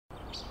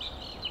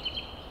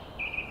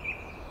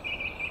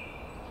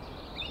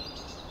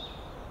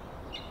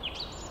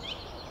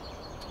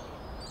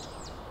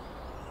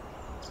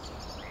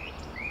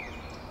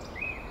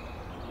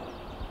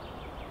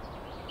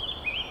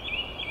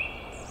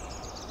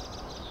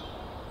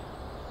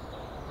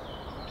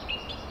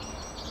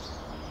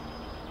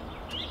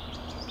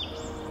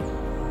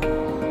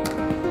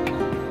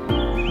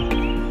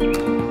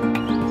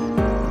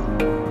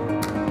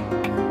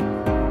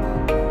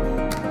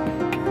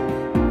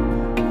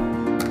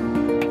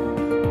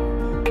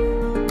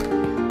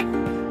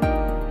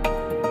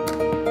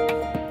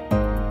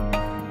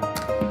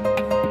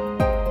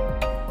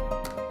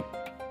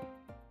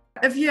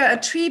you're a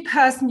tree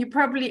person, you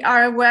probably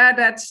are aware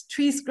that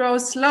trees grow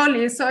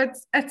slowly. So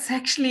it's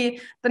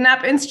actually, the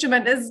NAP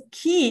instrument is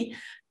key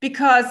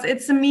because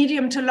it's a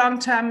medium to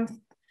long-term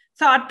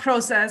thought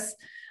process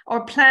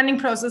or planning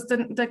process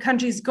that the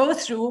countries go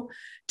through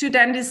to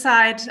then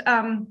decide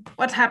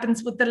what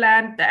happens with the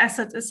land, the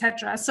assets,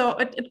 etc. So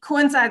it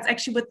coincides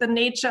actually with the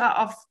nature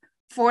of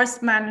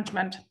forest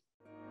management.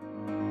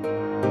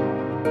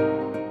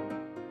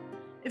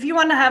 If you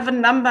want to have a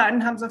number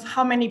in terms of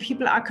how many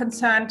people are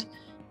concerned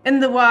in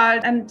the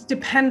world and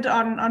depend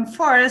on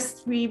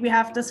forests, we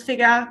have this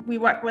figure we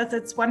work with.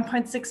 It's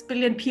 1.6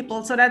 billion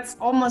people. So that's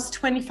almost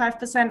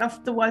 25%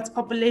 of the world's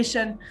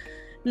population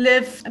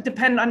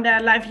depend on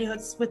their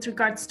livelihoods with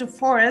regards to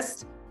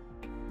forest.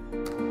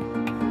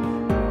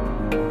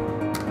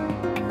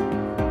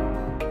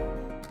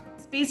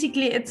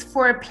 Basically, it's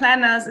for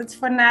planners, it's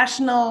for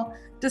national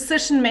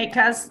decision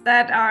makers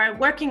that are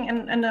working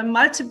in a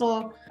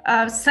multiple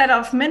set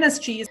of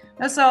ministries.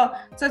 So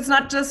it's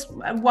not just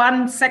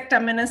one sector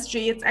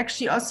ministry, it's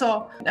actually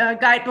also a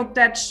guidebook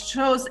that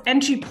shows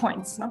entry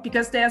points, no?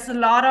 Because there's a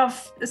lot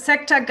of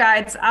sector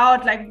guides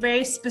out, like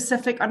very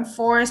specific on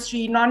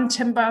forestry,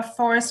 non-timber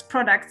forest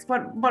products.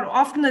 What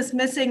often is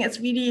missing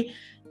is really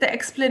the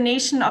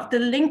explanation of the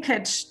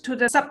linkage to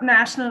the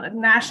subnational and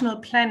national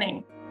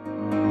planning.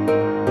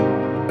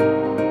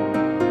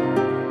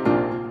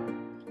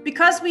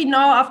 Because we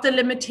know of the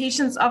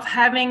limitations of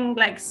having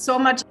like so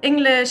much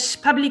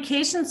English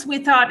publications, we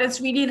thought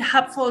it's really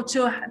helpful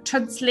to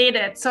translate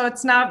it. So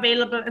it's now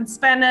available in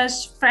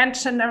Spanish,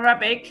 French, and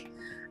Arabic.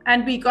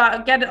 And we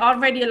get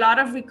already a lot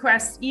of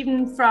requests,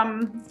 even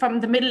from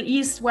the Middle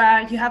East,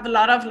 where you have a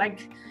lot of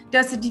like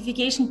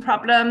desertification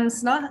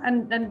problems, no?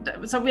 And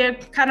so we're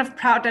kind of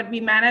proud that we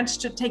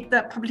managed to take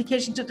the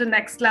publication to the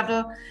next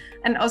level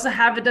and also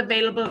have it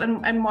available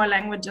in more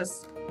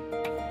languages.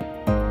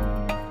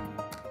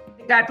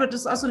 Guidebook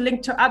is also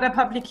linked to other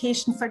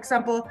publications. For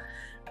example,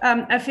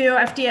 FAO,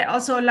 FTA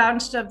also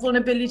launched a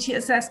vulnerability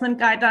assessment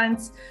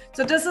guidelines.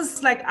 So this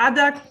is like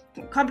other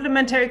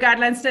complementary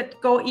guidelines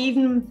that go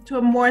even to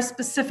a more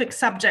specific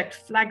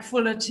subject, like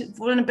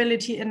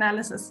vulnerability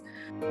analysis.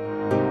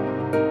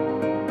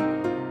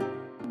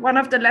 One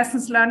of the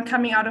lessons learned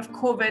coming out of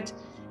COVID,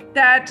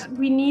 that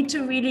we need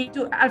to really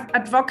do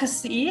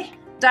advocacy,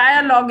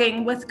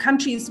 dialoguing with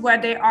countries where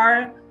they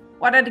are,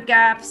 what are the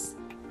gaps,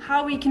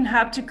 how we can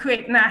help to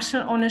create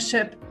national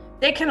ownership.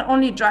 They can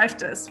only drive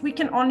this. We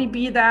can only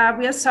be there.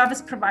 We are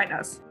service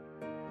providers.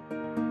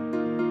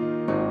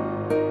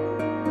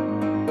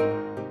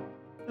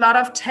 A lot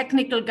of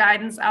technical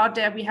guidance out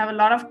there. We have a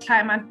lot of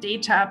climate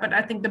data, but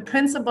I think the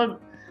principal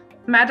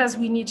matters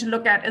we need to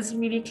look at is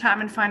really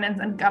climate finance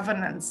and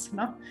governance,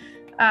 no?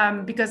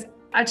 Because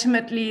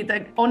ultimately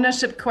the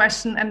ownership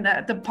question and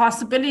the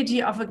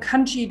possibility of a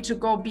country to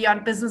go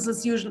beyond business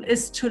as usual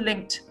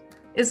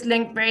is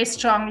linked very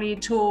strongly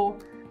to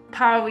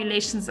power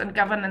relations and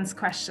governance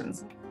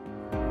questions.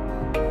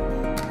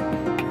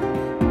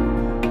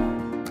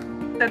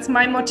 That's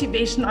my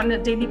motivation on a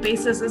daily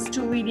basis, is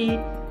to really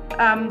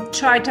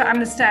try to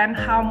understand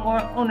how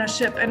more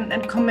ownership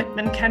and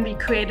commitment can be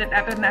created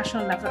at a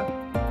national level.